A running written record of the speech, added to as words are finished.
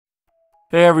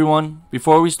Hey everyone,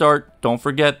 before we start, don't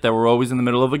forget that we're always in the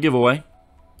middle of a giveaway.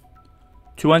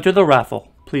 To enter the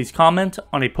raffle, please comment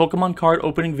on a Pokemon card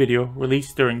opening video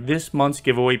released during this month's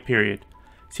giveaway period.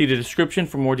 See the description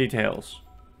for more details.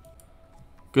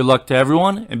 Good luck to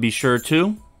everyone, and be sure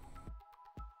to...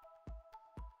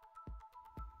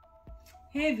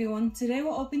 Hey everyone, today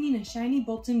we're opening a shiny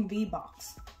Boltund V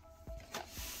box.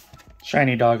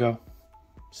 Shiny doggo.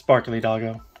 Sparkly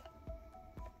doggo.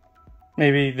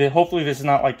 Hopefully this is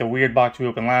not like the weird box we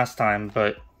opened last time,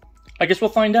 but I guess we'll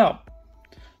find out.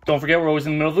 Don't forget we're always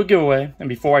in the middle of a giveaway, and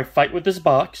before I fight with this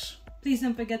box... Please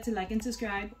don't forget to like and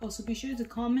subscribe. Also be sure to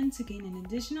comment to gain an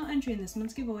additional entry in this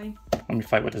month's giveaway. Let me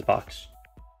fight with this box.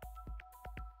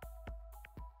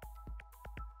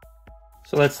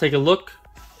 So let's take a look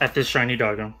at this shiny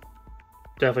doggo.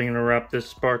 Definitely gonna wrap this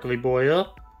sparkly boy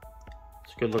up.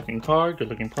 It's a good looking card, good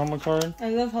looking promo card. I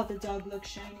love how the dog looks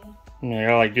shiny.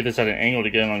 Yeah, I gotta do this at an angle to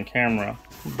get it on camera.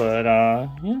 But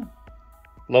yeah.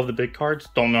 Love the big cards.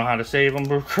 Don't know how to save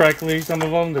them correctly, some of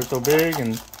them. They're so big.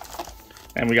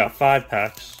 And we got 5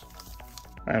 packs.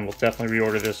 And we'll definitely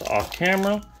reorder this off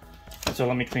camera. And so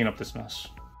let me clean up this mess.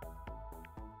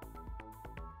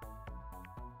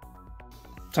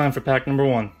 Time for pack number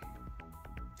 1.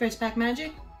 First pack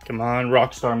magic? Come on,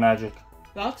 Rockstar Magic.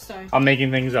 Rockstar? I'm making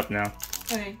things up now.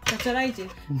 Okay, that's what I do.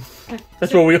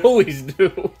 That's what we always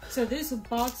do. So this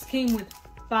box came with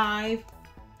 5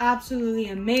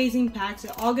 absolutely amazing packs.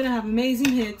 They're all gonna have amazing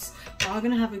hits. They're all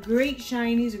gonna have a great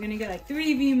shinies. We're gonna get like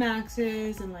 3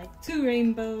 VMAXs and like 2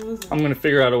 rainbows. I'm gonna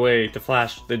figure out a way to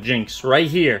flash the jinx right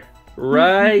here.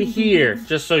 Right here.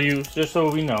 Just so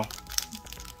we know.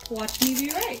 Watch me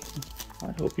be right.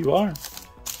 I hope you are.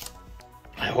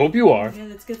 I hope you are. Okay,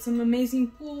 let's get some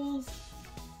amazing pulls.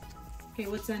 Okay,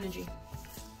 what's the energy?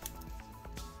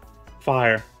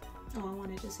 Fire. Oh, I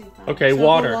wanted to say fire. Okay, so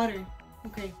water. Water.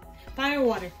 Okay. Fire or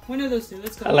water. One of those two.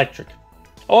 Let's go. Electric.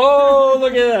 Oh,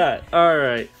 look at that. All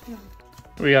right.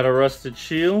 We got a Rusted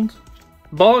Shield.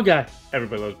 Ball Guy.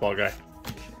 Everybody loves Ball Guy.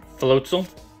 Floatzel.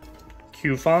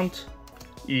 Q-Font.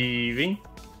 Eevee.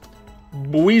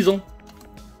 Weasel.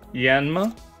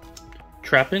 Yanma.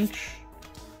 Trapinch.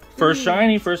 First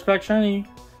shiny. First pack shiny.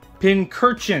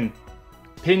 Pincurchin.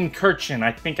 Pincurchin.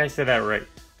 I think I said that right.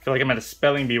 I feel like I'm at a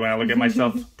spelling bee when I look at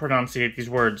myself pronunciate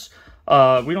these words.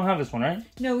 We don't have this one, right?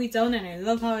 No, we don't, and I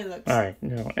love how it looks. All right,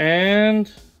 no, and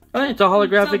it's a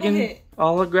holographic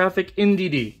holographic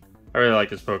NDD. I really like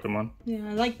this Pokemon. Yeah,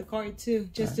 I like the card too.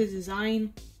 Just the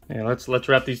design. Yeah, let's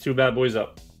wrap these 2 bad boys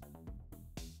up.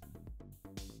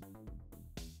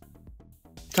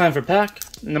 Time for pack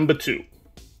number 2.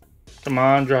 Come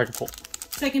on,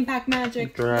 Dragapult. Second pack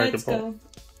magic. Dragapult. Let's go.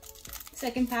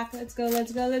 Second pack. Let's go.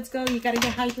 Let's go. Let's go. You gotta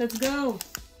get hyped. Let's go.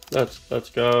 Let's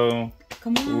go.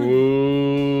 Come on.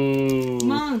 Woo.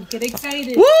 Come on. Get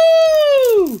excited.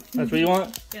 Woo! That's what you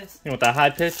want? Yes. You want that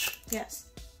high pitch? Yes.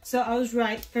 So I was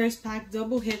right. First pack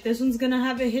double hit. This one's gonna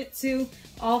have a hit too.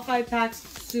 All 5 packs.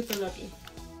 Super lucky.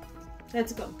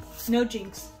 Let's go. No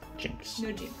jinx. Jinx.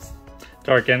 No jinx.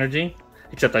 Dark Energy.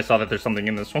 Except I saw that there's something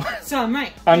in this one. So I'm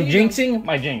right. I'm jinxing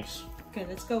my jinx. Okay,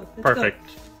 let's go. Perfect.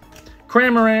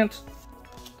 Cramorant.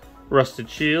 Rusted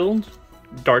Shield.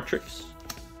 Dartrix.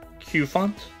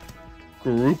 Q-Font.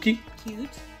 Grookey. Cute.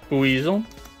 Weasel.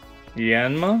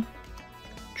 Yanma.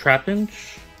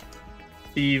 Trapinch.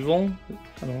 Evil.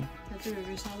 That's a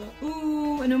reverse hollow.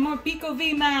 Ooh, and a more Pico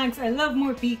VMAX. I love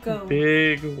more Pico.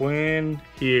 Big win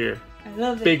here. I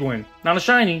love it. Big win. Not a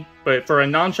shiny, but for a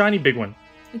non-shiny, big win.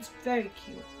 It's very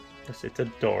cute. Yes, it's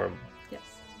adorable. Yes.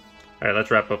 Alright,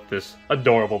 let's wrap up this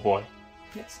adorable boy.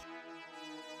 Yes.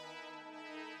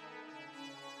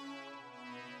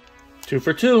 2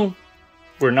 for 2.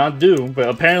 We're not due, but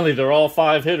apparently they're all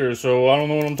 5 hitters, so I don't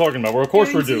know what I'm talking about. Well, of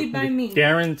course we're due. Guaranteed by me.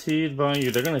 Guaranteed by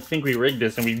you. They're gonna think we rigged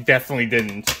this, and we definitely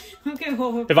didn't. Okay,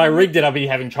 well... If I rigged it, I'll be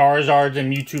having Charizards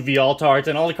and Mewtwo V Altards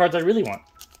and all the cards I really want.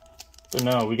 So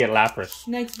no, we get Lapras.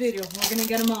 Next video, we're gonna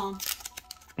get them all.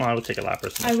 Well, I would take a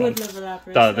Lapras. I would love a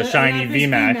Lapras. The shiny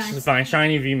VMAX. It's fine,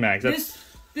 shiny VMAX.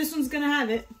 This one's gonna have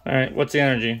it. Alright, what's the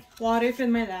energy? Water for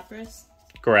my Lapras.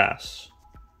 Grass.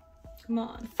 Come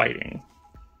on. Fighting.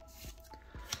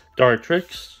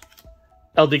 Dartrix.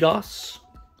 Eldegoss.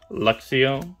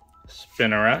 Luxio.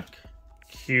 Spinarak.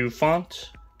 Q-Font.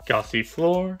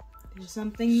 Gossifleur. There's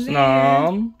something there.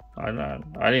 Snom.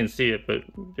 I didn't see it, but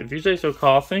if you say so,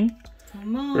 coughing.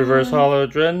 Come on. Reverse Hollow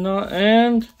Dreadnought.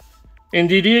 And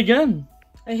NDD again.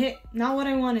 A hit. Not what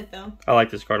I wanted, though. I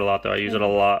like this card a lot, though. I use it a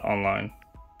lot online.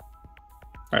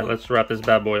 Alright, let's wrap this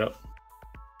bad boy up.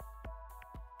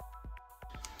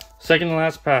 Second to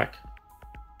last pack.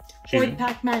 Fourth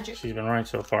pack magic. She's been right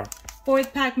so far.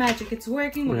 Fourth pack magic. It's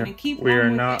working. We're gonna keep we on are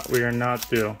with not it. we are not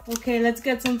due. Okay, let's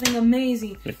get something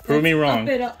amazing. Prove me wrong. Up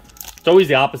it up. It's always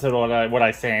the opposite of what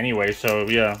I say anyway, so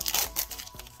yeah.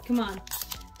 Come on.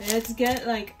 Let's get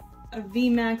like a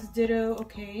VMAX ditto.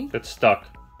 Okay. It's stuck.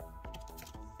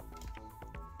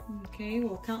 Okay,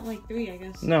 we'll count like 3, I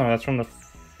guess. No, that's from the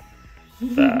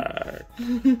back.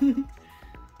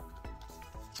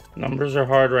 Numbers are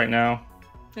hard right now.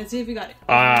 Let's see if we got it.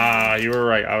 Ah, you were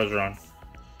right. I was wrong.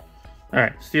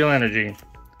 Alright, Steel Energy,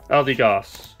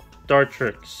 Eldegoss,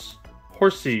 Dartrix,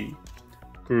 Horsey,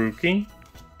 Grookey,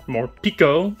 more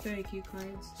Pico, Very cute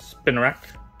cards. Spinarak,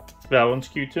 that one's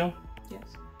cute too. Yes.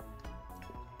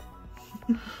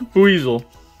 Weasel,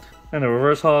 and a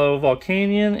Reverse Hollow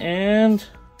Volcanion, and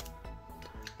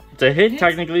it's a hit,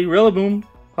 technically. Rillaboom,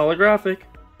 holographic.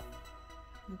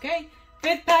 Okay,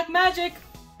 5th pack magic.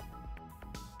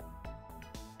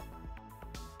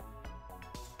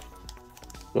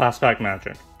 Last pack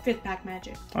magic. 5th pack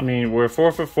magic. I mean, we're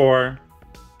 4 for 4,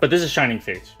 but this is Shining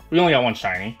Fates. We only got one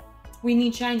shiny. We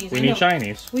need shinies. We need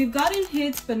shinies. We've gotten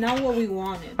hits, but not what we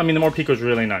wanted. I mean, the more Pico's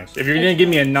really nice. If you're gonna give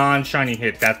me a non-shiny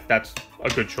hit, that's a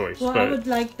good choice. Well, but I would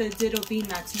like the Ditto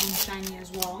VMAX non-shiny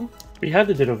as well. we have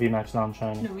the Ditto VMAX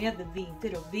non-shiny. No, we have the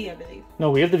Ditto V, I believe.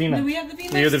 No, we have the VMAX. Do we have the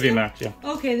VMAX? We have the too? VMAX, yeah.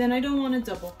 Okay, then I don't want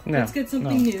to double. No, Let's get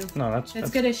something new. No, Let's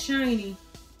get a shiny.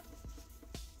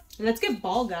 Let's get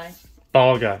Ball Guy.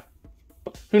 Ball Guy.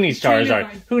 Who needs Trainer Charizard?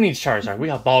 card. Who needs Charizard? We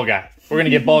got Ball Guy. We're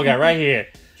gonna get Ball Guy right here.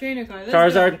 Trainer card. Let's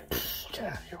Charizard. go. Get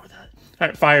out of here with that.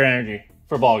 Alright, Fire Energy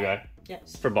for Ball Guy.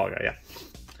 Yes. For Ball Guy, yeah.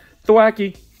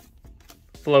 Thwacky.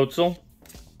 Floatzel.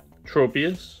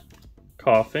 Tropius.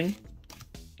 Coughing.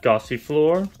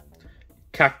 Gossifleur.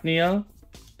 Cacnea.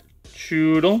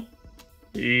 Choodle.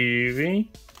 Eevee.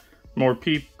 More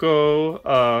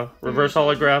Pico. Reverse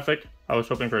holographic. I was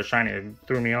hoping for a shiny. It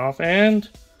threw me off. And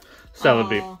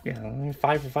Celebi. Aw. Yeah,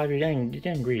 5 for 5. You're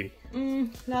getting greedy.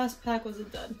 Last pack was a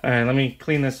dud. Alright, let me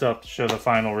clean this up to show the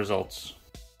final results.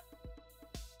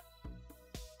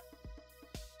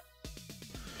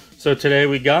 So today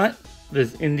we got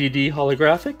this NDD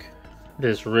holographic,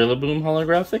 this Rillaboom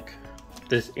holographic,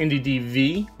 this NDD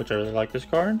V, which I really like this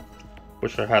card,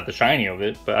 wish I had the shiny of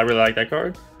it, but I really like that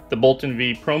card. The Boltund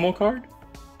V promo card.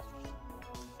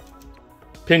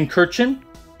 Pincurchin.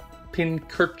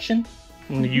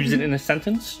 I'm going to use it in a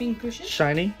sentence. Pincushion?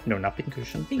 Shiny. No, not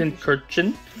Pincushion.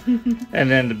 Pincushion. Pincurchin. And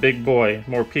then the big boy,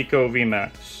 more Pico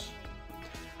VMAX.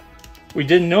 We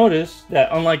did notice that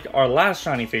unlike our last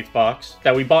Shiny Fates box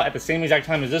that we bought at the same exact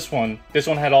time as this one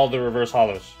had all the reverse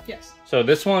hollows. Yes. So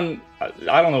this one,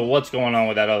 I don't know what's going on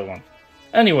with that other one.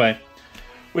 Anyway,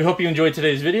 we hope you enjoyed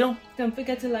today's video. Don't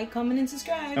forget to like, comment, and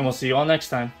subscribe. And we'll see you all next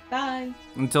time. Bye.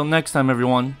 Until next time,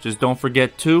 everyone, just don't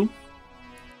forget to